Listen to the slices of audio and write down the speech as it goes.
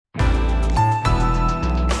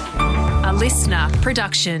listener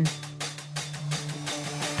production.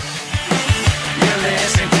 You're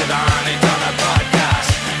listening to the Honey Dollar Podcast,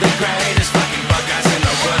 the greatest fucking podcast in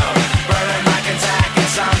the world. Brother Mike and Zach and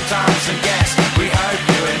sometimes some guests. We hope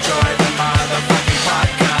you enjoy the motherfucking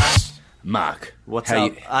podcast. Mark, What's how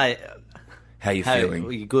up? how you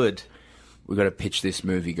feeling? You good? We've got to pitch this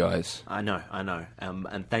movie, guys. I know.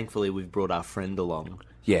 And thankfully we've brought our friend along.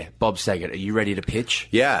 Yeah, Bob Saget, are you ready to pitch?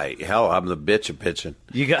 Yeah, hell, I'm the bitch of pitching.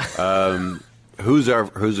 You got.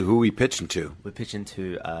 Who we pitching to? We're pitching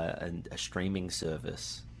to a streaming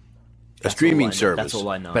service. A streaming That's service. all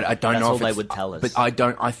I know. But I don't That's know all if they it's, would tell us. But I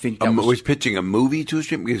think that We're was... pitching a movie to a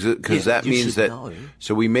stream because Yeah, that you means should that. know.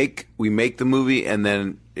 So we make the movie and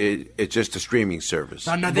then it's just a streaming service.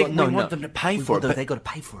 No, we want them to pay for it. They got to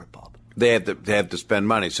pay for it, Bob. They have to spend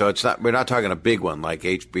money. So it's not. We're not talking a big one like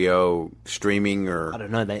HBO streaming or. I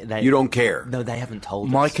don't know. They You don't care. No, they haven't told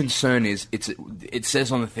My us. concern is it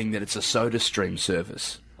says on the thing that it's a soda stream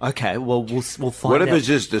service. Okay, well we'll find What out. if it's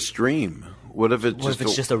just a stream? What if it's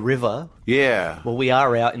just a river? Yeah. Well, we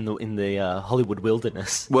are out in the Hollywood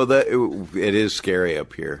wilderness. Well, it is scary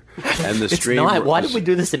up here, and the It's stream. night. Why did we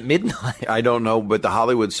do this at midnight? I don't know, but the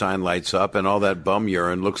Hollywood sign lights up, and all that bum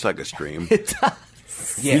urine looks like a stream. It does.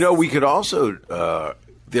 Yeah. You know, we could also.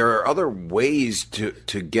 There are other ways to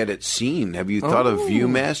get it seen. Have you thought of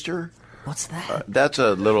ViewMaster? What's that? That's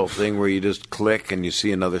a little thing where you just click and you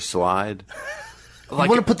see another slide. You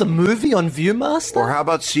want to put the movie on ViewMaster? Or how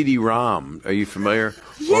about CD-ROM? Are you familiar?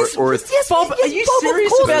 Yes, or yes, Bob, yes, are you Bob,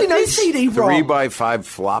 serious of course about we know this? CD-ROM. 3x5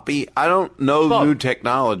 floppy? I don't know Bob. new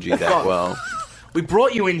technology that well. We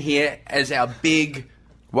brought you in here as our big...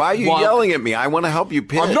 Why are you Well, yelling at me? I want to help you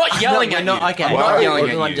pitch. I'm not yelling at you. Okay, I'm Why? not yelling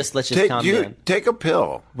at Well, you. let's just calm down. Take a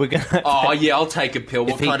pill. We're gonna. Oh, yeah, I'll take a pill.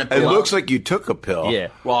 What he- kind of It pill? looks like you took a pill. Yeah.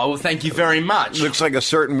 Well, thank you very much. Looks like a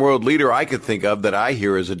certain world leader I could think of that I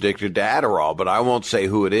hear is addicted to Adderall, but I won't say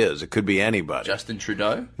who it is. It could be anybody. Justin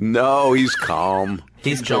Trudeau? No, he's calm.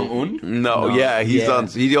 He's Jong-un? No, yeah, he's yeah. on.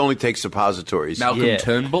 He only takes suppositories. Malcolm Yeah.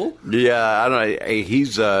 Turnbull? Yeah, I don't know.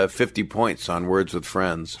 He's 50 points on Words with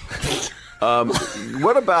Friends.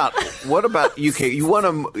 What about UK? You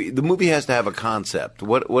want the movie has to have a concept.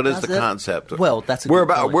 What is Does the it? concept? Well, that's a we're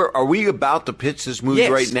good about. point. Are we about to pitch this movie Yes.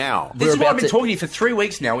 right now? This We're is what I've about been to- talking to you for 3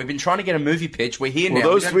 weeks now. We've been trying to get a movie pitch. We're here Well, now.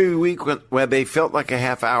 those We don't- 3 weeks they felt like a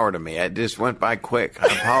half hour to me. It just went by quick. I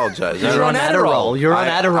apologize. You're on Adderall. You're on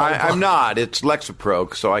Adderall. I'm not. It's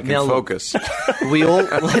Lexapro, so I can Now, focus. We all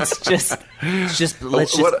let's just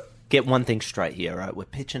What- get one thing straight here, right? We're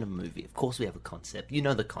pitching a movie. Of course, we have a concept. You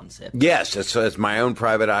know the concept. Yes, it's my own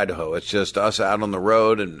private Idaho. It's just us out on the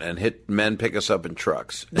road and hit men pick us up in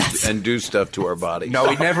trucks and do stuff to our bodies. No,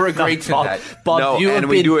 we never agreed to Bob, that. Bob, No, you and have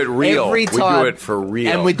we been do it real. every We do time, it for real.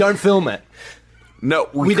 and we don't film it. No,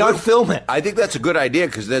 We don't film it. I think that's a good idea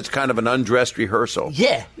because that's kind of an undressed rehearsal.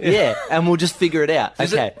 Yeah, and we'll just figure it out.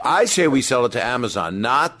 Okay, I say we sell it to Amazon,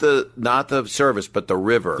 not the service, but the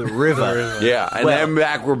river. the river. Yeah, and Well-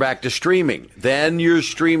 then we're back to streaming. Then you're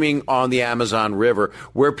streaming on the Amazon River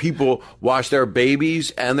where people wash their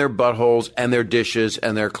babies and their buttholes and their dishes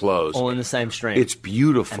and their clothes. all in the same stream. It's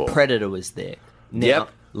beautiful. And Predator was there. Now, Yep.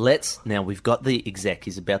 Now we've got the exec.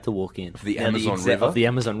 He's about to walk in. The Now Amazon exec River? of the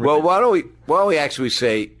Amazon River. Well, why don't we actually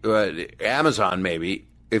say Amazon maybe?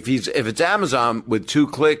 If it's Amazon with 2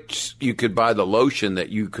 clicks, you could buy the lotion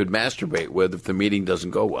that you could masturbate with if the meeting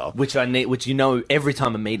doesn't go well. Which you know, every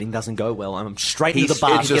time a meeting doesn't go well, I'm straight into It's the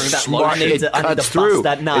bar. a getting that smart- lotion. I need it to cuts bust through.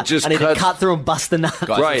 that nut. It just I need cuts- to cut through and bust the nut.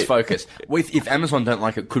 Guys, Right. let's focus. If Amazon don't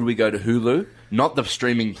like it, could we go to Hulu? Not the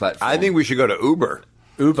streaming platform. I think we should go to Uber.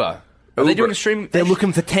 Uber. Are they Uber. doing a stream? They're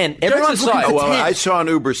looking for 10. Everyone's looking aside. for Well, 10. I saw an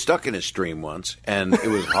Uber stuck in his stream once, and it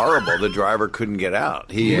was horrible. The driver couldn't get out.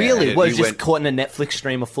 Really? He Was just went- caught in a Netflix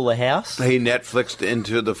stream of Fuller House? He Netflixed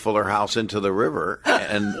into the Fuller House into the river,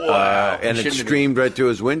 and Shouldn't it have streamed right through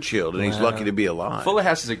his windshield, and he's lucky to be alive. Fuller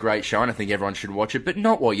House is a great show, and I think everyone should watch it, but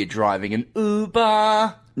not while you're driving an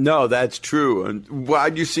Uber. No, that's true. And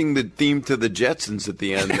why'd you sing the theme to the Jetsons at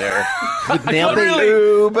the end there? Would now be,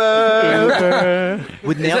 Uber.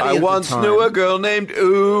 would now be I at the once time. knew a girl named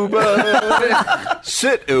Uber.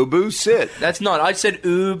 Sit, Ubu, sit. That's not. I said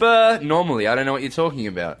Uber normally. I don't know what you're talking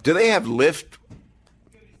about. Do they have Lyft?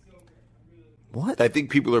 What? I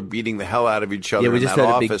think people are beating the hell out of each other Yeah, we in just that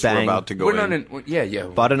heard a big office bang. we're about to go We're in. not in. Yeah.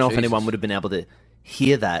 But I don't know if Jesus. anyone would have been able to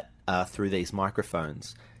hear that through these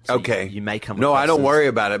microphones. So Okay. You may come. No, I don't across worry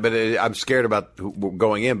about it, but I'm scared about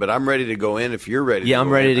going in. But I'm ready to go in if you're ready. Yeah, to I'm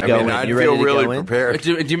go ready in. to go I mean, in. I You feel ready to really go in? prepared.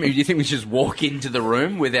 Do you think we should just walk into the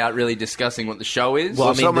room without really discussing what the show is? Well,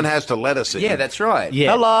 I mean, someone has to let us in. yeah, that's right.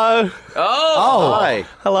 Yeah. Hello. Oh, Hi.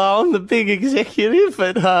 Hello, I'm the big executive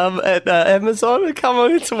at Amazon. Come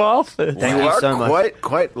on into my office. Thank You you are so much.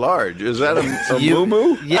 quite large. Is that a You-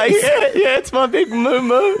 moo-moo? Yeah, it's my big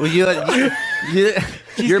moo-moo. Well,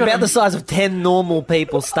 you're about the size of 10 normal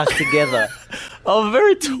people stuck together. I'm a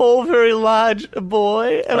very tall, very large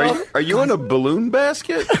boy. And Are you in a balloon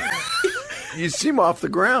basket? You seem off the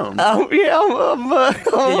ground. I'm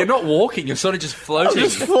yeah, you're not walking. You're sort of just floating.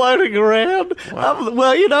 just floating around.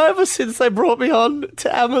 Well, ever since they brought me on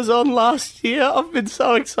to Amazon last year, I've been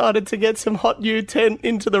so excited to get some hot new tent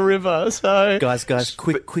into the river. So, Guys,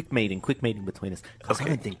 quick meeting between us. Because I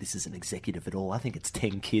don't think this is an executive at all. I think it's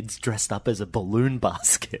 10 kids dressed up as a balloon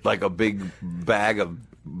basket. Like a big bag of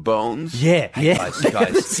bones? Yeah. guys.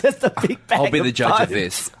 It's just a big bag I'll be the judge of bones.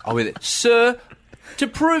 this. I'll be the sir. To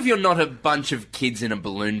prove you're not a bunch of kids in a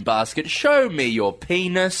balloon basket, show me your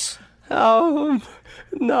penis. no,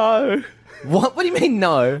 What do you mean,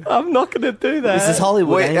 no? I'm not going to do that. This is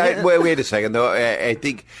Hollywood, ain't it? Wait a second, though. I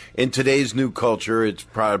think in today's new culture, it's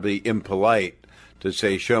probably impolite to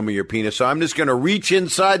say, show me your penis. So I'm just going to reach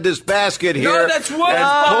inside this basket here. No, that's what.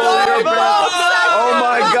 and pull it back. Oh,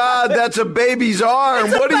 my God, that's a baby's arm.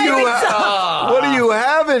 What do you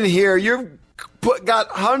have in here? You've got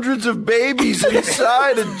hundreds of babies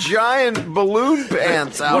inside a giant balloon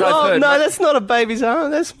pants out. Oh, no, that's not a baby's arm.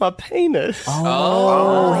 That's my penis.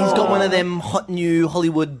 Oh, he's got one of them hot new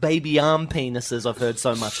Hollywood baby arm penises I've heard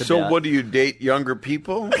so much So about. what do you date younger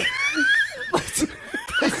people?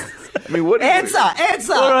 I mean, what do you- Answer! What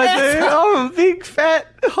do I do? I'm a big, fat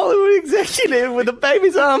Hollywood executive with a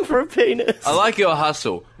baby's arm for a penis. I like your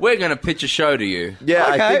hustle. We're going to pitch a show to you. Yeah,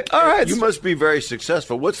 Okay, I think all right. you must be very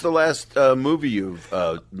successful. What's the last movie you've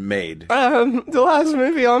made? The last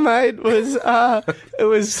movie I made was it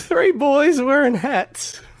was three boys wearing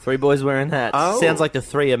hats. Three boys wearing hats. Oh. Sounds like the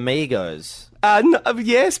Three Amigos.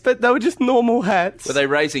 Yes, but they were just normal hats. Were they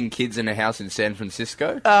raising kids in a house in San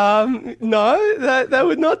Francisco? No, they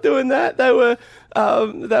were not doing that. They were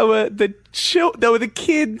the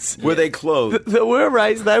kids Were they clothed? that were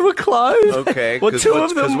raised. They were clothed. Okay, Well, two of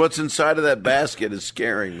because them. what's inside of that basket is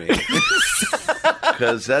scaring me.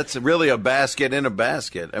 Because that's really a basket in a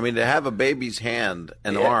basket. I mean, to have a baby's hand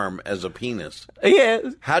and arm as a penis. Yeah.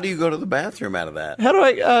 How do you go to the bathroom out of that? How do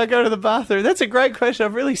I go to the bathroom? That's a great question.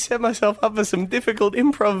 I've really set myself up for some difficult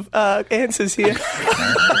improv answers here.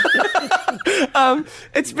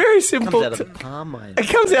 It's very simple. Comes out of the palm, mate. It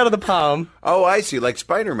comes out of the palm, Oh, I see, like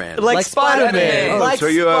Spider-Man. like Spider-Man. Spider-Man. Like so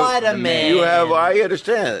Spider-Man. you have. I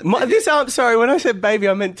understand. This arm. Sorry, when I said baby,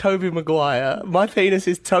 I meant Tobey Maguire. My penis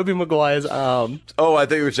is Tobey Maguire's arm. Oh, I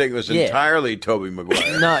thought you were saying it was Yeah. entirely Tobey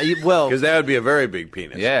Maguire. No, well, Because that would be a very big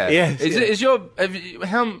penis. Yeah. Yes, Is, yeah. is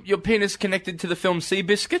your penis connected to the film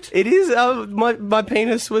Seabiscuit? It is. My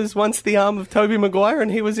penis was once the arm of Tobey Maguire,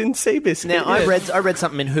 and he was in Seabiscuit. now yeah. I read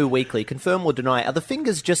something in Who Weekly. Confirm or deny? Are the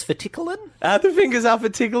fingers just for tickling? The fingers are for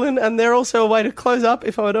tickling, and they're also a way to close up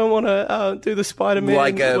if I don't want to do the Spider-Man.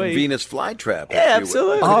 Like a weave. Venus flytrap. if Yeah, you will.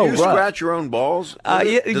 absolutely. Could Oh, you right. scratch your own balls? Does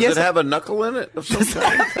yes, it have a knuckle in it of some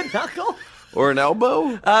kind? Knuckle? Or an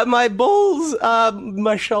elbow? My balls are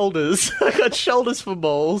my shoulders. I got shoulders for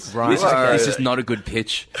balls. Right. This is not a good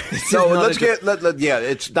pitch. So let's get. Yeah,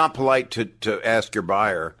 it's not polite to ask your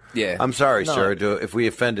buyer. Yeah. I'm sorry, sir, if we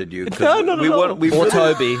offended you. 'cause No, not we at all. want, we Or really-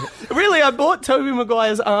 Toby. Really, I bought Tobey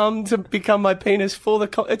Maguire's arm to become my penis for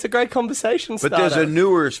the. It's a great conversation But starter. there's a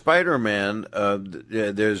newer Spider-Man.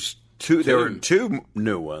 There's two. There are two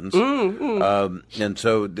new ones. And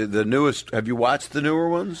so the newest. Have you watched the newer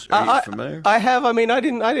ones? Are you familiar? I have. I mean, I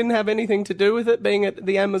didn't have anything to do with it being at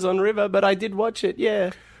the Amazon River, but I did watch it.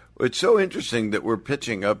 Yeah. It's so interesting that we're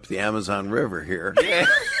pitching up the Amazon River here.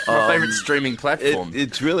 My favorite streaming platform.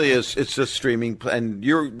 It's really it's just streaming, and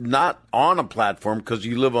you're not on a platform because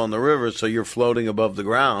you live on the river, so you're floating above the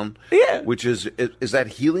ground. Yeah. Which is that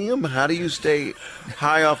helium? How do you stay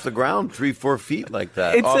high off the ground 3-4 feet like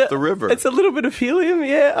that off the river? It's a little bit of helium.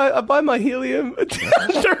 Yeah, I buy my helium at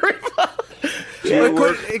the river.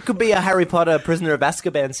 It could be a Harry Potter Prisoner of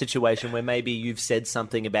Azkaban situation where maybe you've said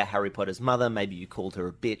something about Harry Potter's mother, maybe you called her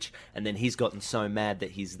a bitch, and then he's gotten so mad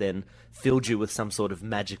that he's then filled you with some sort of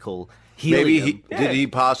magical helium. Maybe did he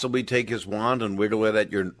possibly take his wand and wiggle it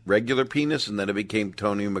at your regular penis, and then it became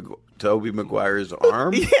Tobey Maguire's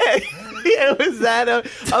arm? Yeah, it was that. I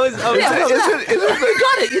was. You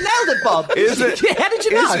got it. You nailed it, Bob. Is it? How did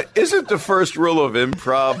you know? Isn't the first rule of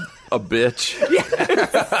improv a bitch?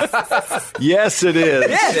 Yes, it is.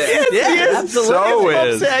 Yeah, absolutely. So Bob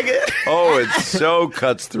is. Saget. Oh, it so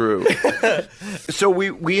cuts through. So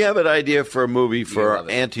we have an idea for a movie for love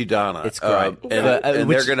it. Auntie Donna. It's great. And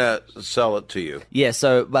Which- they're going to sell it to you. Yeah,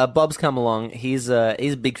 so Bob's come along. He's a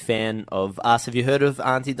big fan of us. Have you heard of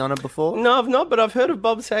Auntie Donna before? No, I've not, but I've heard of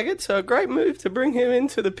Bob Saget, so a great move to bring him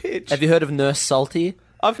into the pitch. Have you heard of Nurse Salty?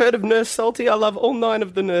 I've heard of Nurse Salty. I love all 9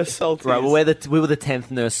 of the Nurse Salties. Right, well, we were the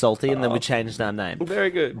 10th Nurse Salty, and then we changed our name.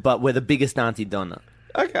 Very good. But we're the biggest Auntie Donna.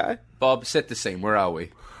 Okay. Bob, set the scene. Where are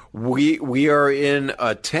we? We are in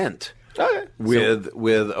a tent Okay. with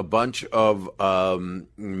a bunch of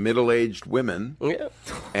middle-aged women. Yeah.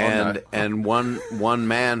 And one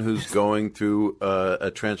man who's going through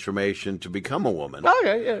a transformation to become a woman.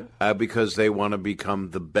 Okay, yeah. Because they want to become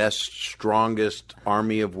the best, strongest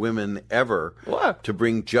army of women ever. Wow. To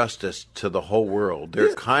bring justice to the whole world.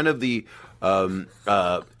 They're kind of the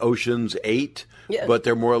Ocean's 8, Yeah. but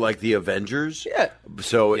they're more like the Avengers. Yeah.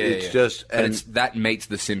 So it's just But it's that meets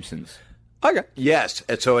The Simpsons. Okay. yes,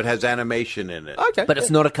 and so it has animation in it. Okay. But it's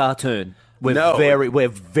not a cartoon. We're No.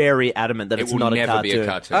 very adamant that It it's will not never a cartoon. be a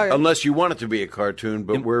cartoon. Okay. Unless you want it to be a cartoon,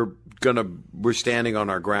 but we're standing on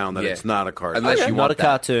our ground that Yeah. it's not a cartoon. Unless you Not want a that.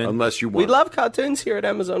 cartoon. Unless you want we it. love cartoons here at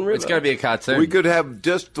Amazon River. It's going to be a cartoon. We could have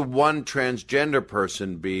just the one transgender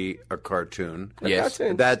person be a cartoon. Yes.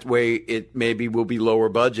 cartoon. That way, it maybe will be lower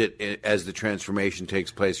budget as the transformation takes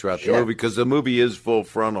place throughout the Yeah. movie, because the movie is full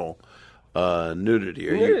frontal nudity.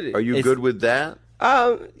 Nudity. Are you It's- good with that?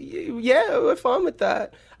 Yeah, we're fine with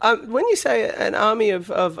that. When you say an army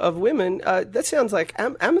of women, that sounds like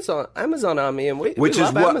Amazon army, and we Which is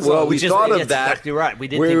love what? Amazon. Well, we Which is- thought of that's that. exactly right. We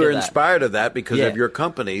did We think were of that. inspired of that because Yeah. of your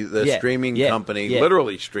company, the Yeah. streaming Yeah. company, Yeah.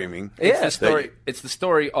 literally streaming. Yeah. The story. It's the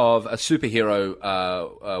story of a superhero.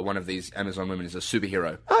 One of these Amazon women is a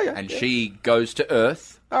superhero, Oh, yeah, and yeah. she goes to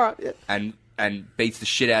Earth All right, yeah. and beats the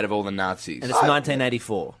shit out of all the Nazis. And it's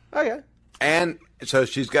 1984. Okay. And so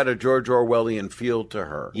she's got a George Orwellian feel to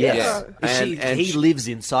her. Yes. Yeah. And He she- lives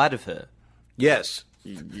inside of her. Yes.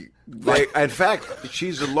 In fact,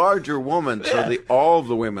 she's a larger woman, so all of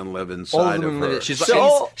the women live inside of her. She's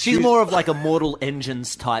She's more of like a Mortal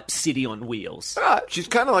Engines type city on wheels. She's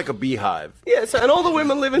kind of like a beehive. Yeah, so, and all the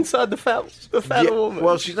women live inside the fatter woman.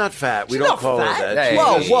 Well, she's not fat. We don't not call her fat. that. Hey, She's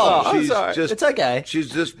whoa, just- whoa. I'm She's sorry. just, It's okay. She's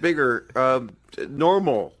just bigger,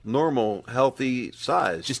 normal, healthy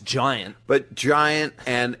size. Just giant. But giant,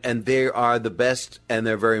 and they are the best, and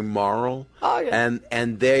they're very moral. Oh, yeah.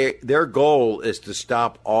 And their goal is to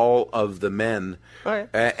stop all of the men Oh,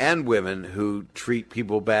 yeah. and women who treat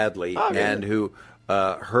people badly Oh, yeah. and who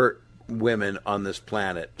hurt women on this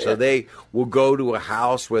planet. So they will go to a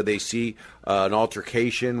house where they see an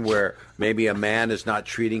altercation where maybe a man is not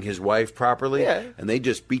treating his wife properly, Yeah. and they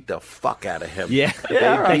just beat the fuck out of him. Yeah.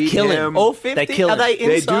 They beat kill him. all 50? They kill Are him. they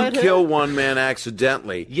They inside do her? kill one man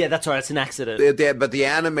accidentally. Yeah, that's right. It's an accident. But the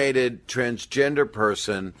animated transgender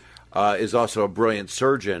person is also a brilliant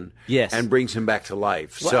surgeon. Yes. And brings him back to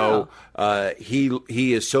life. So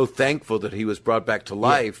he is so thankful that he was brought back to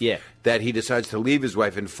life yeah. that he decides to leave his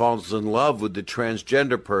wife and falls in love with the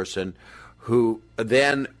transgender person, who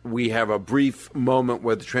then we have a brief moment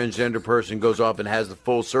where the transgender person goes off and has the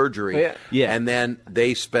full surgery. Yeah. Yeah. And then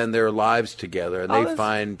they spend their lives together and they that's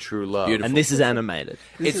find true love. beautiful. And this is animated.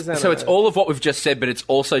 So it's all of what we've just said, but it's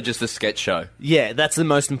also just a sketch show. Yeah, that's the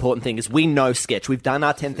most important thing is we know sketch. We've done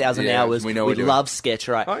our 10,000 Yeah, hours. we know we we're doing. love sketch,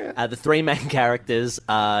 right? Oh, yeah. The three main characters.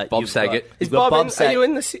 Bob Saget. Is Bob in, are you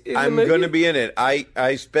in the I'm movie? going to be in it.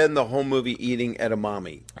 I spend the whole movie eating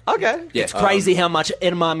edamame. Okay. Yeah. It's crazy how much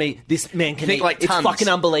edamame this man can Think eat. like It's tons. fucking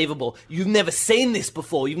unbelievable. You've never seen this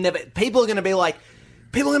before. People are going to be like,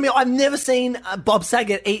 I've never seen Bob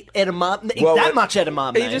Saget eat edamame, eat Well, that it- much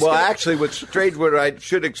edamame. you just- Well, actually, what's strange, what I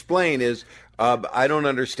should explain is I don't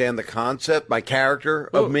understand the concept, my character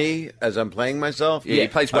of me as I'm playing myself. Yeah, he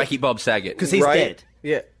plays Wacky Bob Saget. Because he's right.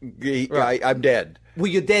 dead. Yeah. I'm dead. Well,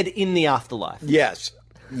 you're dead in the afterlife. Yes.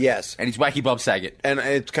 And he's Wacky Bob Saget. And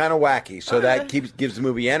it's kind of wacky, so that gives the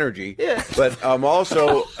movie energy. Yeah. But I'm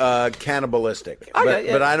also cannibalistic.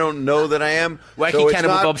 yeah. But I don't know that I am. Wacky so it's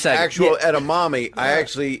cannibal not Bob Saget. actual edamame. I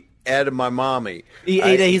actually ate my mommy. He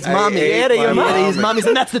ate his mommy. He ate his mommy's,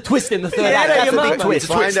 and that's the twist in the third act. That's the big mommy. twist.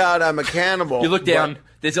 Find out I'm a cannibal. You look down.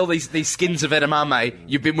 There's all these skins of edamame.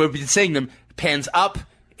 We've been seeing them. Pans up.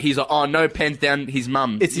 He's like, oh no. Pans down. His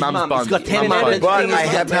mum. It's his mum's mum. bun. He's got 10 Mum's bun. amendments. But thing is I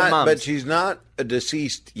he's have got 10 not. mums. But she's not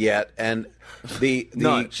deceased yet, and the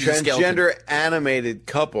No, she's a skeleton. transgender animated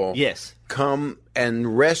couple Yes. come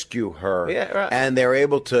and rescue her. Yeah, right. And they're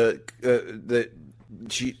able to.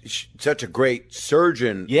 She's such a great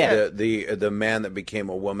surgeon. Yeah. The man that became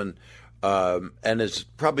a woman. and is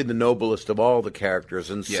probably the noblest of all the characters,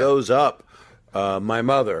 and sews up my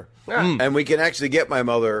mother. And we can actually get my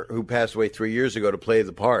mother, who passed away 3 years ago, to play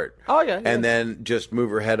the part. Oh, yeah. And then just move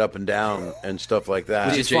her head up and down and stuff like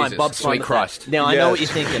that. Which is fine. Jesus, Bob's fine sweet with Christ. that. Now, I know what you're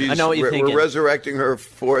thinking. I know what you're thinking. We're resurrecting her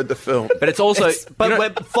for the film. But it's also...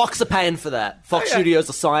 Fox are paying for that. Fox Studios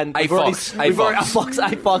are signed. Fox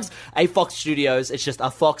Studios. It's just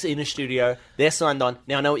a Fox in a studio. They're signed on.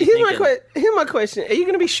 Now I know what you're Here's thinking. here's my question. Are you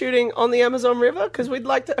going to be shooting on the Amazon River? Because we'd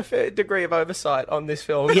like a fair degree of oversight on this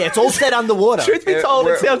film. Yeah, it's all set underwater. Truth be told,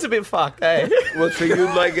 we're- it sounds a bit fucked, eh? Well, so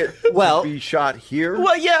you'd like it Well- to be shot here?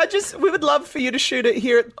 Well, yeah, we would love for you to shoot it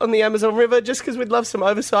here on the Amazon River, just because we'd love some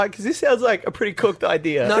oversight, because this sounds like a pretty cooked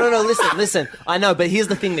idea. No, listen. I know, but here's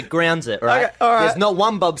the thing that grounds it, right? Okay, all right. There's not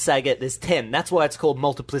one Bob Saget, there's 10. That's why it's called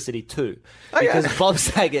Multiplicity 2. Because Bob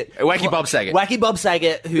Saget... Wacky Bob Saget. Wacky Bob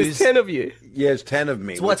Saget, There's who's... 10 of you. Yeah, it's 10 of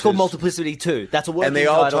me. That's why it's called Multiplicity 2. That's a working And they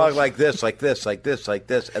all title. talk like this, like this, like this, like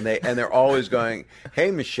this, and they're always going,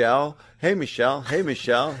 "Hey Michelle, hey Michelle, hey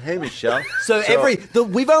Michelle, hey Michelle." So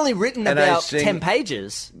we've only written and I about sing- 10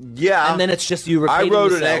 pages. Yeah, And then it's just you I repeating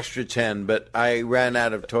wrote an yourself. extra 10, but I ran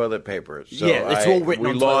out of toilet paper. So Yeah, it's all written we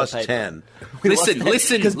on toilet lost paper. 10.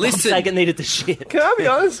 Because Bob Saget needed the shit. Can I be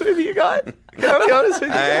honest with you guys? Can I be honest with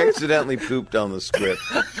you I guys? accidentally pooped on the script,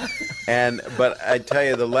 but I tell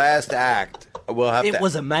you, the last act. We'll have It to,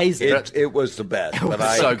 was amazing. It was the best. But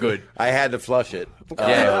so good. I had to flush it.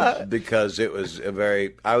 Yeah. Because it was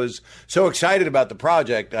I was so excited about the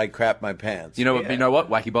project, I crapped my pants. You know what?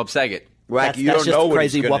 Wacky Bob Saget. Wacky, you That's don't just know what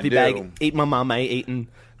crazy he's going whoppy to do. bag. Eat my mama, eating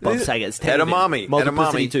Bob Saget's Edamame.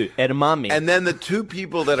 Multiplicity 2. Edamame. And then the two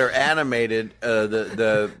people that are animated,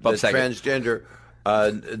 the Bob Saget. transgender,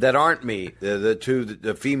 that aren't me,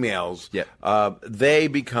 the females, Yeah. they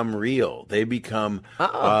become real. They become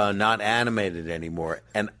not animated anymore,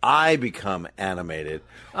 and I become animated.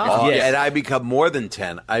 Yes. And I become more than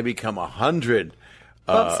 10. I become 100.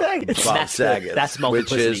 Bob Saget. Bob That's Saget, that's which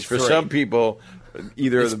Multiplicity is for 3. some people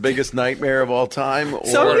either the biggest nightmare of all time, or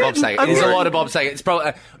So A lot of I'm Bob Saget. I'm It is a getting- lot of Bob Saget. It's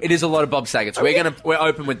probably it is a lot of Bob Sagets. We're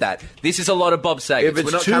open with that. This is a lot of Bob Sagets. if We're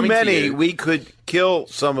it's not too coming to many, you. we could kill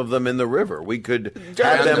some of them in the river. We could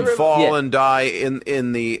Drown have in the them river. fall Yeah. and die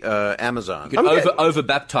in the Amazon. You could over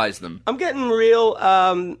baptize them. I'm getting real.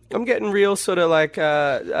 I'm getting real. Sort of like.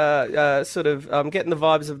 I'm getting the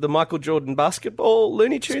vibes of the Michael Jordan basketball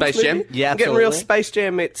Looney Tunes Space Jam? movie. Yeah, I'm getting real absolutely. Space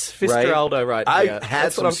Jam. It's Fitzgeraldo right I now. had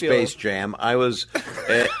That's what some I'm feeling. Space Jam. I was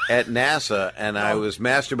at NASA and I was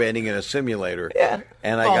masturbating in a simulator. Yeah.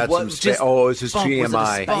 And I got some space. Oh, it was his Bob, GMI.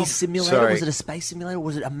 Was it a space simulator? Sorry. Was it a space simulator? Or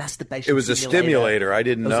was it a masturbation? It was a simulator? stimulator. I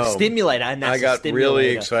didn't It know. was a stimulator. And that's I got a stimulator. really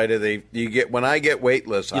excited. When I get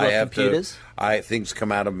weightless, I like have computers? things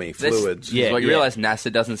come out of me, That's- fluids. Yeah. Well, you realize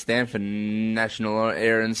NASA doesn't stand for National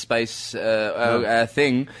Air and Space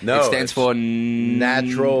thing. No, it stands it's for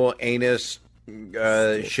Natural anus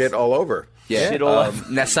shit all over. Yeah, Shit all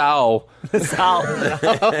Nassau.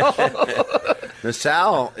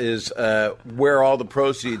 Nassau is where all the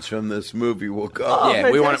proceeds from this movie will go. Yeah,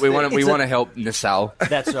 we want fantastic. to help Nassau.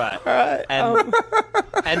 That's right.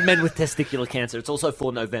 And men with testicular cancer. It's also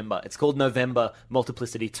for November. It's called November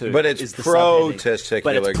Multiplicity 2. But it's is the pro-testicular subheading.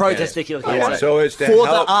 But it's pro-testicular cancer. So it's to for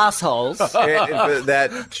help the assholes.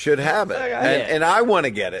 that should have it, and I want to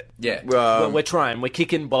get it. Yeah. Well, we're trying. We're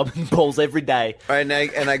kicking Bob and balls every day. And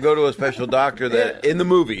I go to a special doctor that in the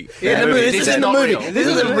movie. This is in the movie. real. This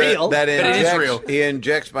isn't real. That it is injects, real. He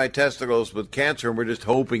injects my testicles with cancer, and we're just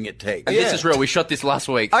hoping it takes. This is real. We shot this last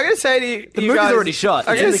week. I gotta say to you, The you movie's guys, already shot.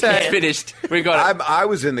 I It's gotta in the say, It's finished. We got it. I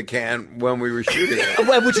was in the can when we were shooting it.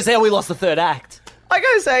 Well, which is how we lost the third act. I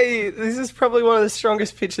gotta say, this is probably one of the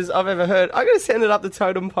strongest pictures I've ever heard. I gotta send it up the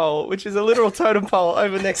totem pole, which is a literal totem pole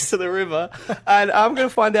over next to the river, and I'm gonna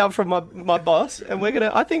find out from my boss, and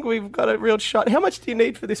I think we've got a real shot. How much do you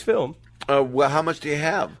need for this film? Well, how much do you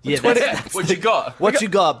have? Yeah, What you got? what you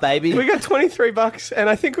got, baby? We got $23, and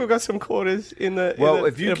I think we've got some quarters in the. Well, in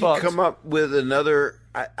if you the can box. come up with another,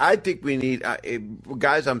 I think we need,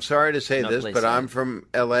 guys. I'm sorry to say No, this, please. but I'm from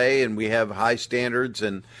L.A. and we have high standards,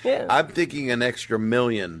 and Yeah. I'm thinking an extra $1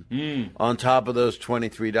 million on top of those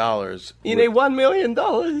 $23. You need $1 million.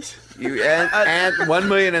 You and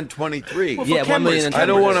 $1,023,000. Yeah, 1 million and I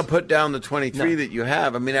don't 10 want to put down the 23 that you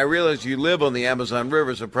have. I mean, I realize you live on the Amazon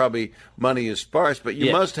River, so probably money is sparse, but you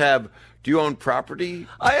Yeah. must have. Do you own property?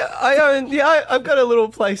 I own. Yeah, I've got a little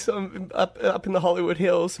place up in the Hollywood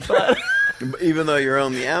Hills, but Even though you're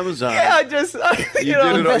on the Amazon. Yeah, I just You know, did it.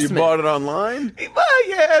 You investment. bought it online. Well,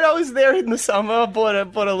 yeah, and I was there in the summer. I bought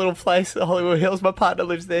a little place at Hollywood Hills. My partner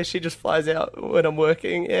lives there. She just flies out when I'm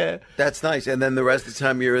working. Yeah, That's nice. And then the rest of the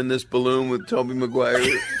time you're in this balloon with Tobey Maguire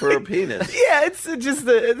for a penis. yeah. It's just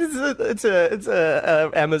it's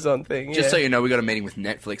a Amazon thing. Just yeah. so you know, we got a meeting with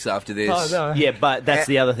Netflix after this. Oh no. Yeah, but that's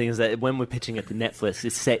the other thing is that when we're pitching it to Netflix,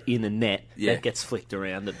 it's set in a net Yeah. that gets flicked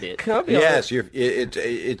around a bit. Can I be Yes,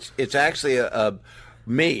 it's actually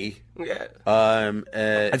me. honest? Yeah.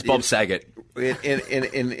 That's Bob Saget.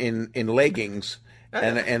 in leggings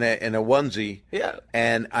and a onesie. Yeah.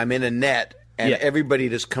 And I'm in a net, and Yeah. everybody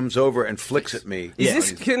just comes over and flicks at me. Is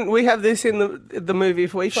this? Can we have this in the movie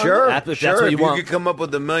if we find Sure, it? If that's sure. what you If you want. could come up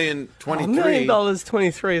with $1,023,000.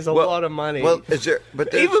 $1,023 is a lot of money. Well, is there?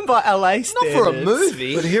 But there's- even by LA Not standards. for a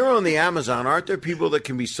movie. But here on the Amazon, aren't there people that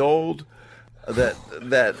can be sold that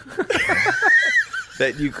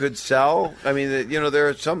that you could sell? I mean, there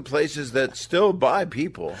are some places that still buy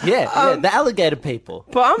people. Yeah, the alligator people.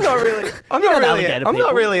 But I'm not really. I'm You're not not really. alligator I'm not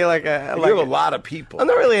people. really like a. You have a Like lot of people. I'm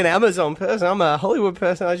not really an Amazon person. I'm a Hollywood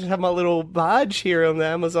person. I just have my little barge here on the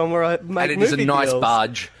Amazon where I make And it is a movie nice deals.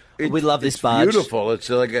 barge. We love this It's barge. beautiful. It's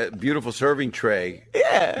like a beautiful serving tray.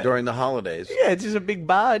 Yeah. During the holidays. Yeah, it's just a big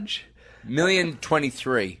barge.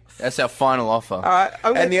 $1,023,000. That's our final offer. All right.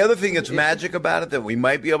 And the other thing that's magic about it that we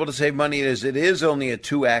might be able to save money is it is only a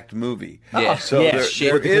 2-act movie. Yeah. So Yeah, there,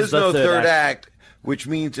 shit, there because is the no third third act, which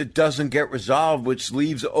means it doesn't get resolved, which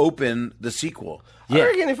leaves open the sequel. Yeah. I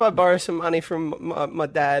reckon if I borrow some money from my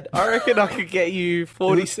dad, I reckon I could get you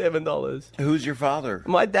 $47. Who's your father?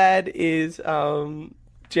 My dad is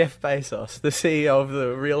Jeff Bezos, the CEO of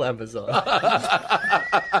the real Amazon.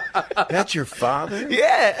 That's your father?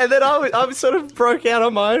 Yeah, and then I sort of broke out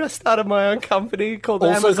on my own. I started my own company called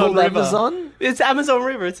Also Amazon called River. Amazon? It's Amazon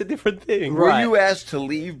River. It's a different thing. Were Right. you asked to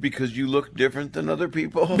leave because you look different than other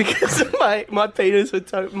people? Because of my penis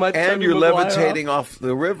with my and Tobey you're Maguire. levitating off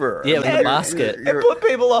the river. Yeah, with I a mean, basket. It put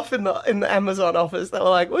people off in the Amazon office. They were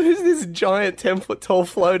like, "Well, who's this giant 10-foot tall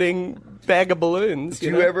floating bag of balloons?" Do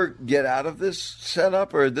you know? ever get out of this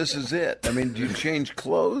setup, or this is it? I mean, do you change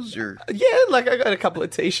clothes, or Yeah, like I got a couple of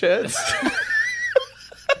t-shirts.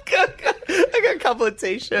 I got a couple of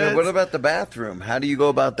t-shirts. what about the bathroom? How do you go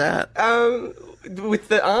about that? With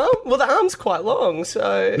the arm? Well, the arm's quite long,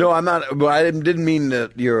 so No, I'm not. Well, I didn't mean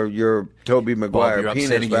that your Tobey Maguire you're penis,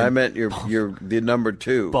 upsetting but I him. meant your the number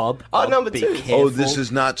 2. Bob. Oh, Bob, number be 2. Careful. Oh, this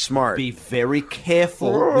is not smart. Be very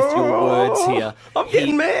careful with your words here. I'm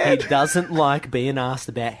getting mad. He doesn't like being asked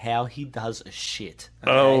about how he does a shit.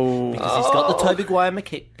 Okay? Because he's got the Tobey Maguire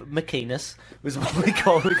McKeenus, was what we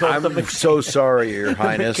call the I'm so sorry, Your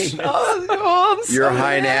Highness. Oh, I'm Your so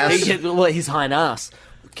Highness. His hind ass.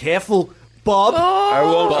 Careful, Bob. I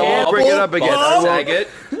won't Careful, bring it up again. I Bob won't-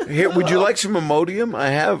 Saget. Here, would you like some Imodium? I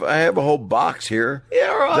have a whole box here. Yeah,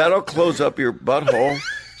 right. That'll close up your butthole,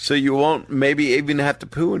 so you won't maybe even have to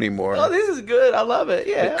poo anymore. Oh, this is good. I love it.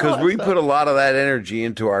 Yeah, Because I like we that. put a lot of that energy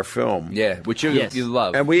into our film. Yeah, which you Yes.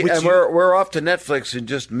 love. And we're off to Netflix in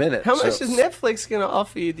just minutes. How much so- is Netflix going to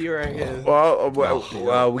offer you, do you reckon?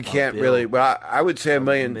 Well, we can't really. Well, I would say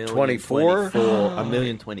 $1,024,000.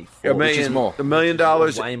 $1,024,000. Which is more. $1 million.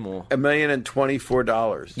 Way more.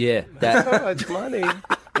 $1,024,000. Yeah, So much money.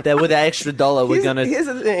 that with that extra dollar, we're Here's, gonna. here's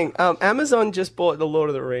the thing. Amazon just bought the Lord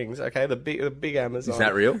of the Rings. Okay, the big Amazon. Is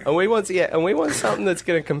that real? And we want something that's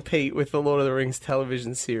going to compete with the Lord of the Rings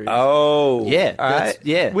television series. Oh, Yeah, All that's, right.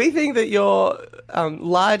 yeah. We think that your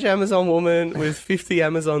large Amazon woman with 50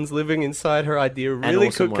 Amazons living inside her idea really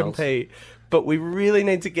Orson could Welles. compete. But we really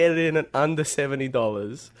need to get it in at under $70.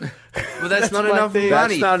 Well, that's not my enough thing. That's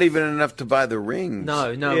money. not even enough to buy the rings. No,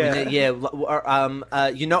 Yeah. yeah. All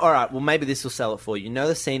right. Well, maybe this will sell it for you. You know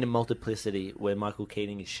the scene in Multiplicity where Michael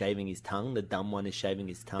Keating is shaving his tongue. The dumb one is shaving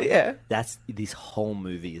his tongue. Yeah. This whole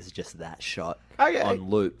movie is just that shot Okay. on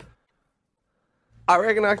loop. I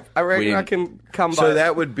reckon I didn't- can come by. So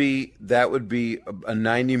that would be a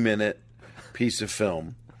 90-minute piece of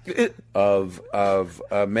film. Of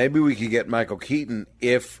maybe we could get Michael Keaton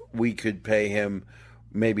if we could pay him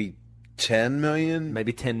maybe 10 million.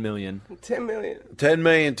 Maybe 10 million. 10 million. 10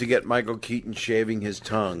 million to get Michael Keaton shaving his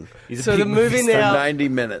tongue He's a So the big movie for now, 90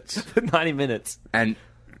 minutes. 90 minutes. And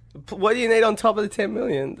what do you need on top of the 10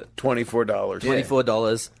 million? $24.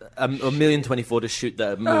 $24. $1,024,000 to shoot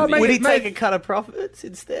the movie. mate, Would he take a cut of profits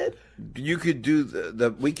instead? You could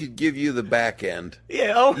do we could give you the back end.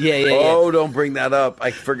 Yeah. Oh, yeah. Oh, don't bring that up. I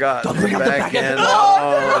forgot. Don't bring up the back end.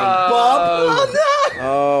 Bob.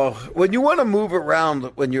 Oh, when you want to move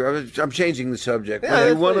around, I'm changing the subject. Yeah, When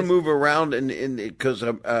you want to please. move around, because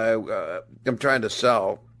I'm trying to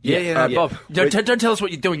sell Yeah, Bob. Don't tell us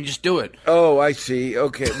what you're doing. You just do it. Oh, I see.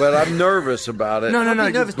 Okay, but I'm nervous about it. No.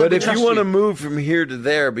 But if you want to move from here to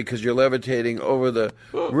there because you're levitating over the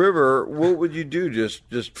river, what would you do?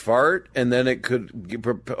 Just fart, and then it could.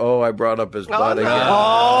 Oh, I brought up his butt again.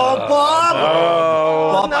 Oh, Bob!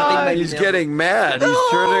 Oh, Bob, I think he's getting mad. He's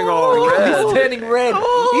turning all red. He's turning red.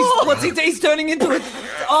 He's turning into a...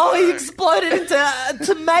 Oh, he exploded into a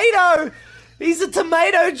tomato. He's a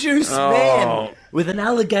tomato juice man with an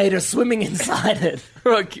alligator swimming inside it.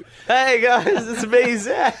 Hey guys, it's me,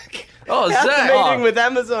 Zach. Oh, How's Zach. the meeting with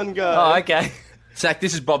Amazon go? Oh, okay. Zach,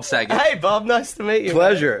 this is Bob Saget. Hey Bob, nice to meet you.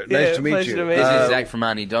 Pleasure. mate. Nice to meet pleasure you. To meet This you. is Zach from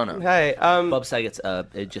Auntie Donna. Hey, Bob Saget's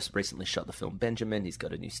just recently shot the film Benjamin. He's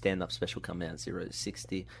got a new stand-up special coming out, 0 to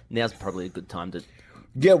 60. Now's probably a good time to...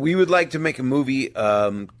 Yeah, we would like to make a movie.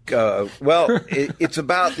 It's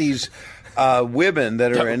about these women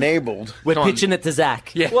that are enabled. We're Come on. pitching it to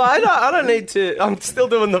Zach. Yeah. well, I don't need to. I'm still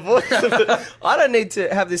doing the voice. Of it. I don't need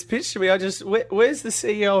to have this pitch to me. Where's the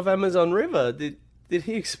CEO of Amazon River? Did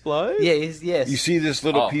he explode? Yeah, yes. You see this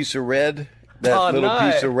little Oh. piece of red? That Oh, little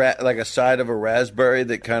no. piece of like a side of a raspberry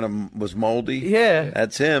that kind of was moldy? Yeah.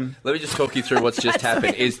 That's him. Let me just talk you through what's just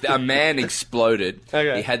happened. Is a man exploded.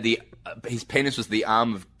 Okay. He had his penis was the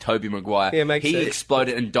arm of Toby Maguire. Yeah, makes he sense.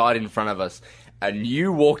 exploded and died in front of us. And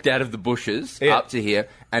you walked out of the bushes Yeah. up to here,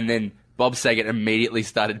 and then Bob Saget immediately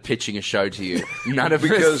started pitching a show to you. None of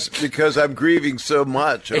us. Because I'm grieving so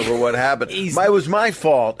much over what happened. It was my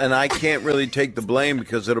fault, and I can't really take the blame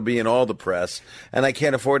because it'll be in all the press, and I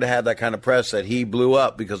can't afford to have that kind of press that he blew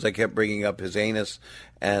up because I kept bringing up his anus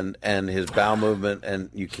and his bowel movement,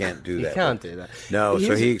 and you can't do that. You can't do that. No, so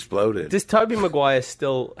Here's- he exploded. Does Toby Maguire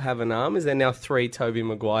still have an arm? Is there now 3 Toby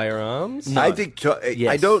Maguire arms? I think I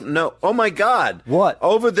Yes. don't know. Oh my God! What?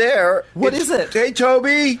 Over there? What it's- is it? Hey,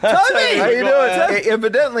 Toby! Toby How you Maguire. doing?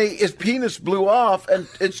 Evidently, his penis blew off, and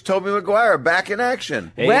it's Toby Maguire back in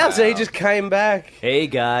action. Wow, so he just came back. Hey,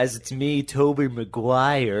 guys, it's me, Toby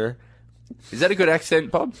Maguire. Is that a good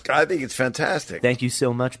accent, Bob? I think it's fantastic. Thank you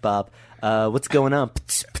so much, Bob. What's going on?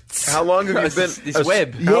 How long have you been? This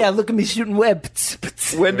web. Yeah, look at me shooting web.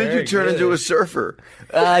 When did you Very turn good. into a surfer?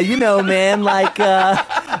 You know, man, like,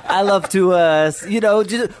 I love to,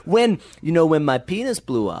 just when my penis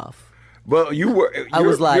blew off. Well, you were. I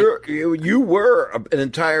was like- you were an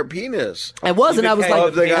entire penis. I was, and I was became like,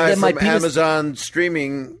 Of the guy then my from penis. Amazon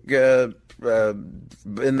streaming in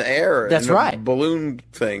the air. That's in a right. Balloon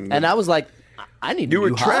thing. And I was like, I need a You were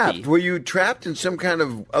new trapped. hobby. Were you trapped in some kind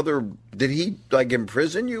of other? Did he like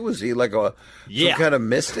imprison you? Was he like Yeah. some kind of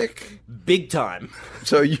mystic? Big time.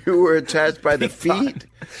 So you were attached by the feet,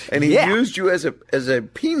 and he Yeah. used you as a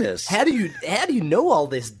penis. How do you know all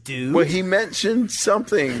this, dude? Well, he mentioned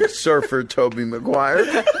something, Surfer Toby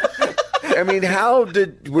Maguire. I mean,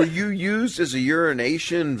 were you used as a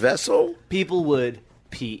urination vessel? People would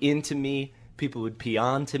pee into me. People would pee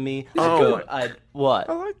onto me. Oh. What?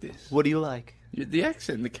 I like this. What do you like? The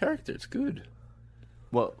accent, the character, it's good.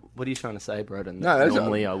 What are you trying to say, Broden? No, that's-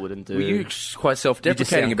 Normally I wouldn't do. Well, you're quite You just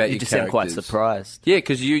self-deprecating sound- about you your just characters. sound quite surprised. Yeah,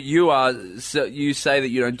 because you say that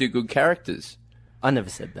you don't do good characters. I never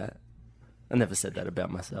said that. I never said that about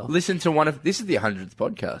myself. Listen to this is the 100th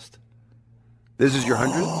podcast. This is your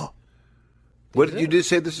 100th? What did you just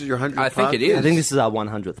say? This is your 100th? I think it is. I think this is our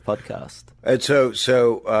 100th podcast. And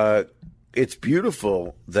so it's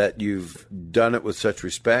beautiful that you've done it with such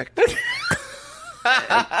respect.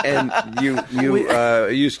 and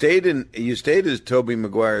you stayed as Toby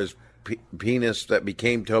Maguire's penis that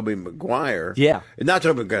became Toby Maguire. Yeah. Not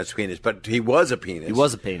Toby Maguire's penis, but he was a penis. He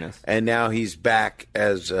was a penis. And now he's back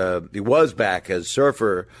as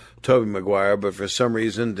Surfer Toby Maguire, but for some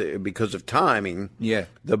reason, because of timing, Yeah.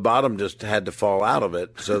 the bottom just had to fall out of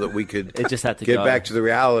it so that we could It just had to get go. back to the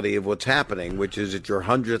reality of what's happening, which is it's your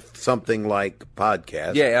 100th something like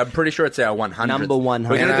podcast. Yeah, I'm pretty sure it's our 100th. Number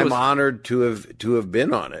 100. And We're gonna do I'm honored to have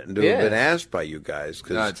been on it and to have Yeah. been asked by you guys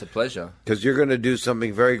No, it's a pleasure. because you're going to do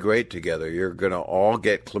something very great together. You're going to all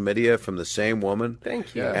get chlamydia from the same woman.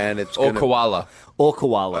 Thank you. And it's Or gonna, koala. Or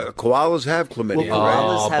koala. koalas have chlamydia, Well, right?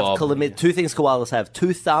 koalas have Bob. chlamydia. Two things koalas have: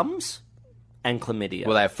 2 thumbs and chlamydia.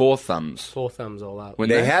 Well, they have 4 thumbs. 4 thumbs all up. When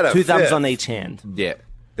They had a 2 thumbs fifth. on each hand. Yeah.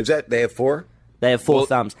 Is that they have 4? They have 4 Well-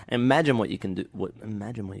 thumbs. Imagine what you can do.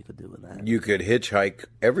 Imagine what you could do with that. You could hitchhike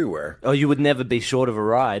everywhere. Oh, you would never be short of a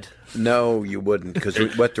ride. No, you wouldn't, because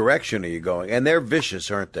what direction are you going? And they're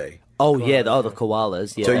vicious, aren't they? Oh yeah, the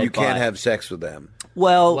koalas. Yeah, So they you can't bite. have sex with them.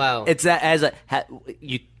 Well, Wow. it's that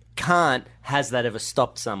you can't. Has that ever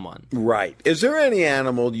stopped someone? Right. Is there any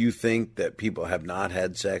animal you think that people have not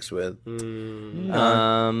had sex with?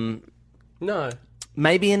 No.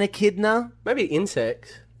 Maybe an echidna. Maybe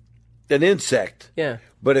insects. An insect. Yeah.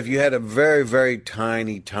 But if you had a very, very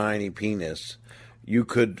tiny, tiny penis, you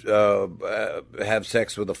could have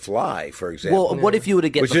sex with a fly, for example. Well, what if you were to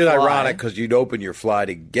get Which the is fly, ironic because you'd open your fly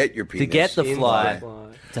to get your penis. to get the fly,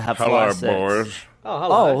 to have fly sex? Oh,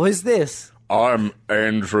 hello. Oh, who's this? I'm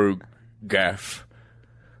Andrew Gaff,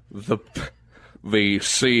 the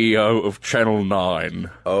CEO of Channel 9.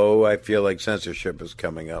 Oh, I feel like censorship is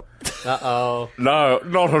coming up. Uh-oh. No,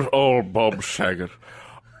 not at all, Bob Saget.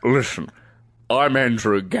 Listen, I'm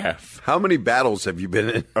Andrew Gaff. How many battles have you been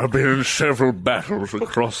in? I've been in several battles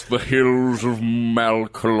across the hills of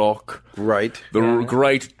Malcolloch. Right. The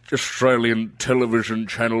great Australian television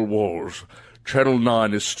channel wars. Channel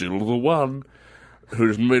 9 is still the one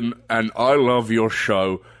who's been, and I love your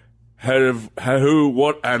show.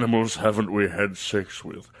 What animals haven't we had sex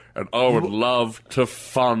with? And I would love to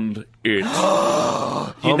fund it.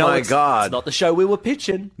 Oh my God. It's not the show we were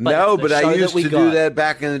pitching. But No, it's the but I show used that we to got. do that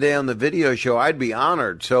back in the day on the video show. I'd be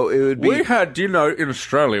honored. So it would be. We had, in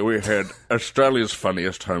Australia, we had Australia's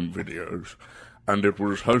Funniest Home Videos. And it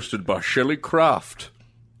was hosted by Shelley Craft.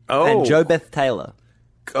 And Joe Beth Taylor.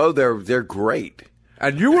 Oh, they're great.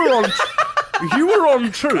 And you were on... You were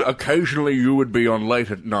on too. Occasionally, you would be on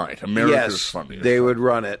late at night. America's Yes, Funniest. they would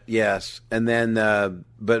run it. Yes, and then,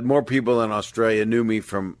 but more people in Australia knew me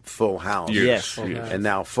from Full House. Yes. And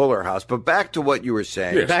now Fuller House. But back to what you were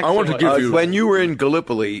saying. Yes, I want to give you... When you were in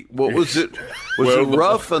Gallipoli, what was it? Was Well, it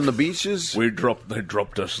rough on the beaches? They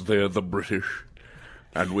dropped us there, the British.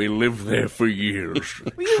 And we lived there for years,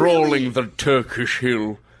 trawling the Turkish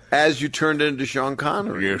hill. As you turned into Sean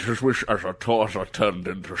Connery. Yes, as I turned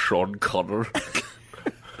into Sean Connery.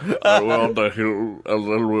 Around the hill,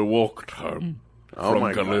 and then we walked home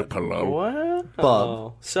from Gallipoli. What?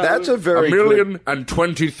 Bob. So, That's a very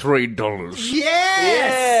 $1,023.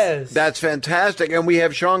 Yes! That's fantastic, and we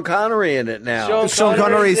have Sean Connery in it now. Sean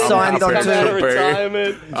Connery signed on He's to- out of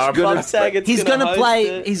retirement. Bob Saget's He's gonna gonna host play.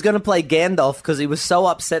 it. He's gonna play Gandalf because he was so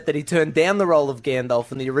upset that he turned down the role of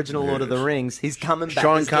Gandalf in the original Lord of the Rings. He's coming back.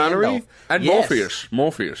 Sean as Connery? Gandalf. And Yes.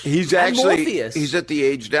 Morpheus. He's And actually Morpheus. he's at the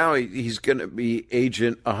age now. He's going to be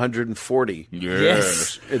Agent 140.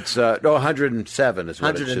 Yes. It's 107 is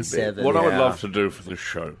what it should 107. be. What I would Yeah. love to do for this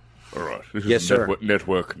show, all right, this Yes, is sir. a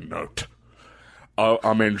network note.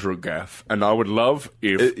 I'm Andrew Gaff, and I would love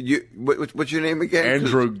if What's your name again?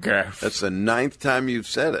 Andrew Gaff. That's the 9th time you've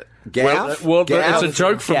said it. Gaff? Well, Gaff? it's a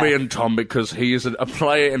joke for Gaff. me and Tom because he is a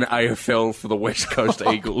player in AFL for the West Coast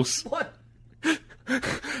Eagles. What?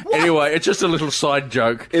 Anyway, it's just a little side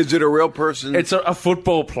joke. Is it a real person? It's a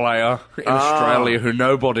football player in Australia who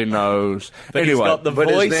nobody knows. He's Anyway, got the but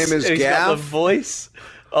his voice. name is he's Gaff? got the voice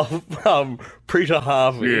of Peter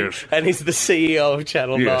Harvey. Yes. And he's the CEO of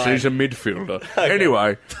Channel 9. yes, he's a midfielder.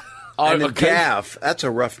 Anyway, and a Gaff. That's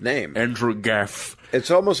a rough name. Andrew Gaff. It's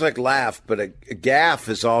almost like laugh, but a gaff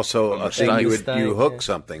is also a thing you Mistake, hook yeah.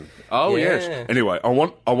 something. Oh Yeah. yes. Anyway, I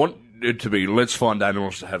want it to be let's find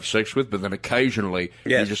animals to have sex with, but then occasionally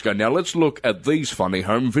Yes. you just go, now let's look at these funny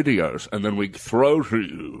home videos, and then we throw to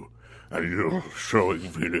you, and you're showing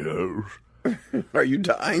videos. Are you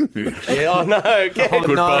dying? Yeah, oh no.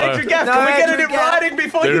 Goodbye. Andrew Gaff, No, can we get it Andrew in Gaff. writing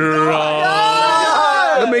before you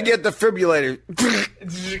Let me get the defibrillator.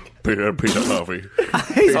 Peter Harvey.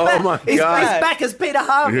 Oh my He's God! back as Peter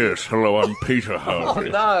Harvey. Yes, hello, I'm Peter Harvey.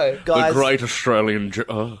 No. The Guys, great Australian... guys.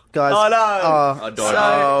 Oh no. I died.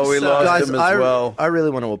 Oh, we lost Guys, him as well. I really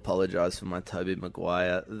want to apologise for my Tobey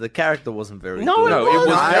Maguire. The character wasn't very No, good. it No, it was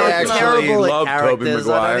wasn't. I They're actually terrible at love Tobey characters.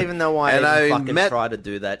 Maguire. I don't even know why And they I even fucking met- try to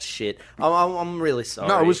do that shit. I'm really sorry.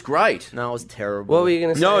 No, it was great. No, it was terrible. What were you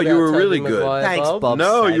going to say? No, you about were Tobey really good. Maguire, Thanks, Bob.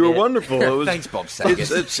 No, you were Saget. wonderful. It was, Thanks, Bob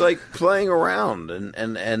Saget. it's like playing around,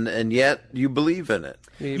 and yet you believe in it.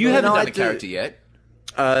 You haven't No, done I a do. character yet.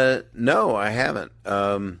 No, I haven't.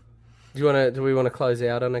 Do we want to close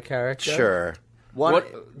out on a character? Sure. What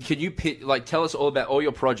can you tell us all about all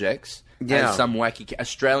your projects? Yeah. And some wacky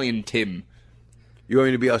Australian Tim. You want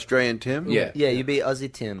me to be Australian Tim? Yeah. Yeah, you be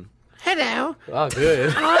Ozzy Tim. Hello, Oh,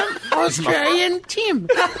 good. I'm Australian Tim,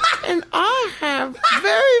 and I have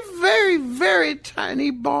very, very, very tiny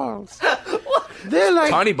balls. They're like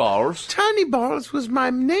Tiny balls. Tiny Balls was my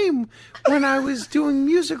name when I was doing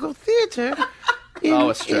musical theater in,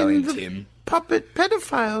 Australian in the Tim. Puppet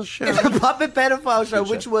Pedophile Show. The Puppet Pedophile Show,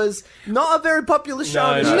 which was not a very popular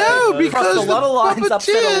show. No, No, It crossed because a lot of lines, the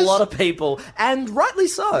upset a puppeteers- lot of people, and rightly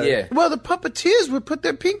so. Yeah. Well, the puppeteers would put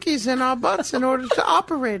their pinkies in our butts in order to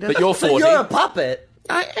operate us. But you're So 40. you're a puppet.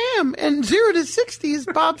 I am, and 0 to 60 is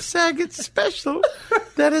Bob Saget's special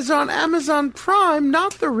that is on Amazon Prime,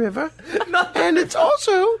 not the river. And it's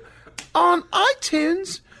also on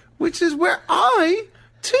iTunes, which is where I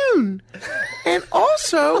tune. And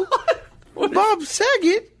also, Bob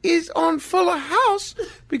Saget is on Fuller House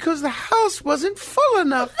because the house wasn't full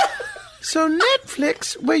enough. So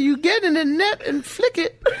Netflix, where you get in a net and flick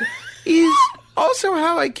it, is also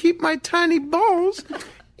how I keep my tiny balls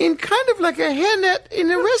in kind of like a hairnet in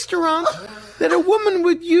a restaurant that a woman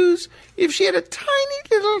would use if she had a tiny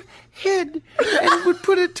little head and would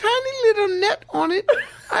put a tiny little net on it.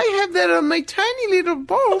 I have that on my tiny little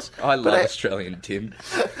balls. I love Australian Tim.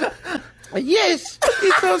 Yes,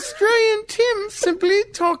 it's Australian Tim simply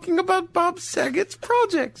talking about Bob Saget's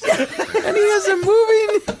projects. And he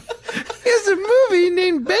has a movie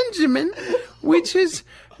named Benjamin, which is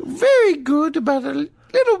very good about a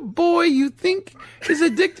little boy you think is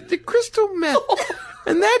addicted to crystal meth.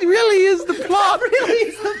 And that really is the plot.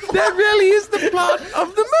 That really is the plot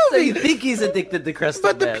of the So movie. you think he's addicted to crystal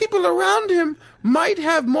But the meth? people around him might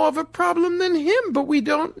have more of a problem than him, but we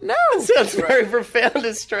don't know. That's very profound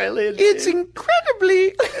Australian. It's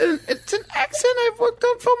incredibly, it's an accent I've worked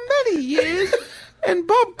on for many years, and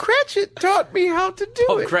Bob Cratchit taught me how to do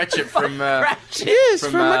Bob it. Cratchit from Yes,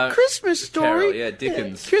 from A Christmas Story. Carol, yeah,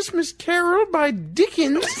 Dickens. Christmas Carol by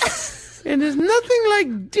Dickens. And there's nothing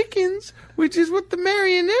like Dickens, which is what the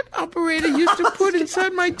marionette operator used to put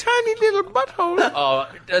inside my tiny little butthole. Oh,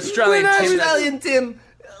 Australian When I Tim. was- Australian Tim.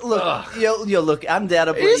 Look, you'll look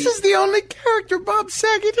undoubtedly. This is the only character Bob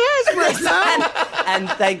Saget has right now. and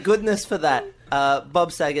thank goodness for that.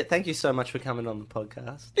 Bob Saget, thank you so much for coming on the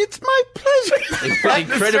podcast. It's my pleasure.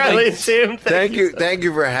 Incredibly. Australian Tim. Thank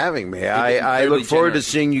you for having me. I look forward to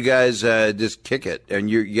seeing you guys just kick it, and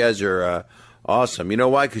you guys are awesome. You know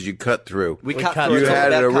why? Because you cut through. We cut You through.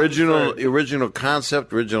 had an It's all about cutting through. original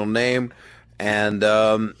concept, original name, and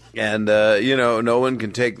you know, no one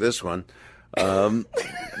can take this one,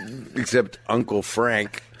 except Uncle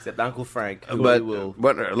Frank. Except Uncle Frank, who But we will.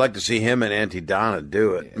 I'd like to see him and Auntie Donna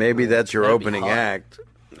do it. Maybe that's your That'd be opening hot. act.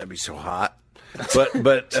 That'd be so hot.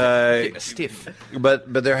 But Stiff. but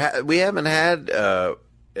we haven't had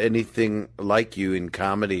anything like you in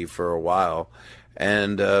comedy for a while,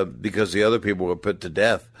 and because the other people were put to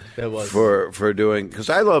death for doing. Because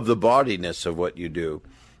I love the bawdiness of what you do.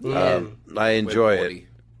 I enjoy it, bawdy.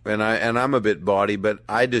 and I'm a bit bawdy, but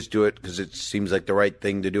I just do it because it seems like the right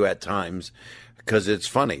thing to do at times because it's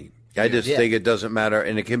funny. I just think it doesn't matter,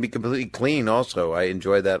 and it can be completely clean. Also, I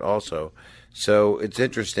enjoy that also. So it's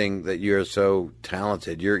interesting that you're so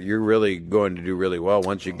talented. You're really going to do really well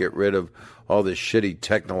once you get rid of all the shitty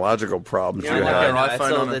technological problems you I know, have. I know, it's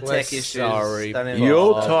iPhone all on the it. tech We're issues. sorry. Don't even-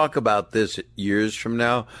 You'll talk about this years from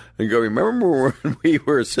now and go, remember when we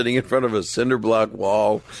were sitting in front of a cinder block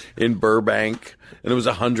wall in Burbank and it was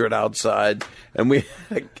 100 outside and we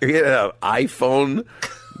had an iPhone?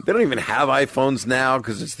 They don't even have iPhones now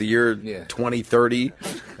because it's the year 2030.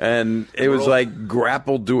 And it was like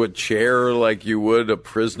grappled to a chair like you would a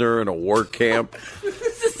prisoner in a war camp.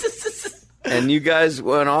 And you guys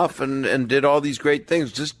went off and did all these great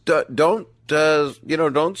things. Just don't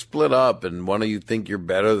split up and one of you think you're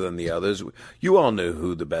better than the others. You all knew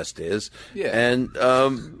who the best is. Yeah. And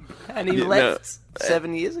And he left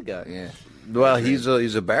 7 years ago. Yeah. well, he's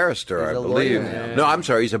a barrister, I a believe. lawyer now. No, I'm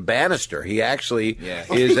sorry, he's a banister. He actually Yeah.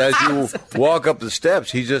 is, as you walk up the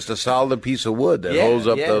steps, he's just a solid piece of wood that Yeah, holds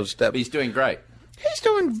up yeah. those steps. But he's doing great. He's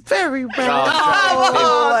doing very well.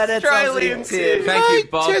 Oh, that's Australian awesome, Tim. Tim. Thank My you,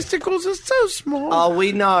 Bob. testicles are so small. Oh,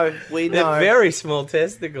 we know. They're very small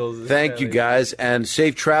testicles. Thank you, guys, and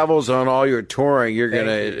safe travels on all your touring. You're going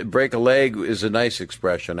to break a leg is a nice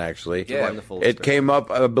expression, actually. Yeah. Wonderful. It came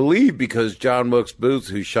up, I believe, because John Wilkes Booth,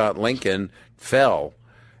 who shot Lincoln, fell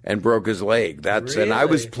and broke his leg. And I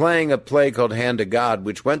was Really? playing a play called Hand to God,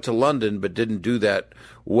 which went to London but didn't do that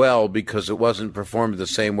well because it wasn't performed the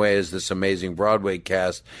same way as this amazing Broadway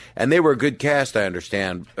cast. And they were a good cast, I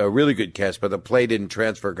understand, a really good cast, but the play didn't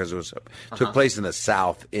transfer because it took place in the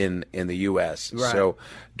South in the U.S. Right. So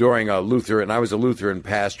during a Lutheran, I was a Lutheran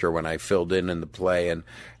pastor when I filled in the play,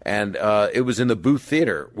 and it was in the Booth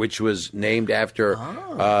Theater, which was named after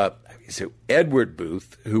Edward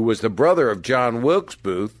Booth, who was the brother of John Wilkes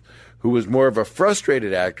Booth, who was more of a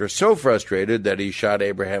frustrated actor, so frustrated that he shot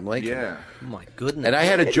Abraham Lincoln. Yeah. Oh, my goodness. And I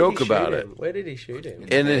had a joke about it. Where did he shoot him?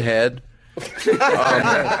 In the head.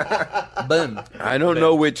 Boom. I don't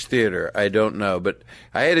know which theater. I don't know. But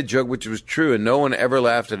I had a joke which was true, and no one ever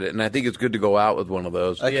laughed at it. And I think it's good to go out with one of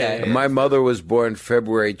those. Okay. And my mother was born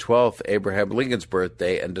February 12th, Abraham Lincoln's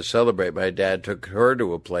birthday, and to celebrate, my dad took her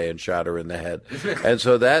to a play and shot her in the head. And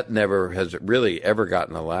so that never has really ever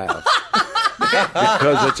gotten a laugh.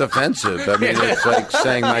 Because it's offensive. I mean, it's like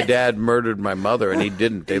saying my dad murdered my mother, and he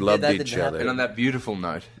didn't. They loved that each didn't other. And on that beautiful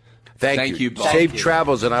note, Thank you. Bob. Safe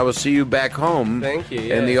travels, and I will see you back home Thank you, in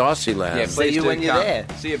yeah. the Aussie land. yeah, please you do when you're come. there.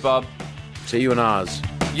 See you, Bob. See you in Oz.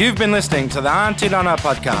 You've been listening to the Auntie Donna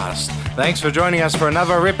podcast. Thanks for joining us for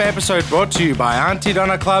another RIP episode brought to you by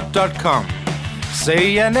AuntieDonnaClub.com.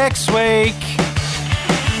 See you next week.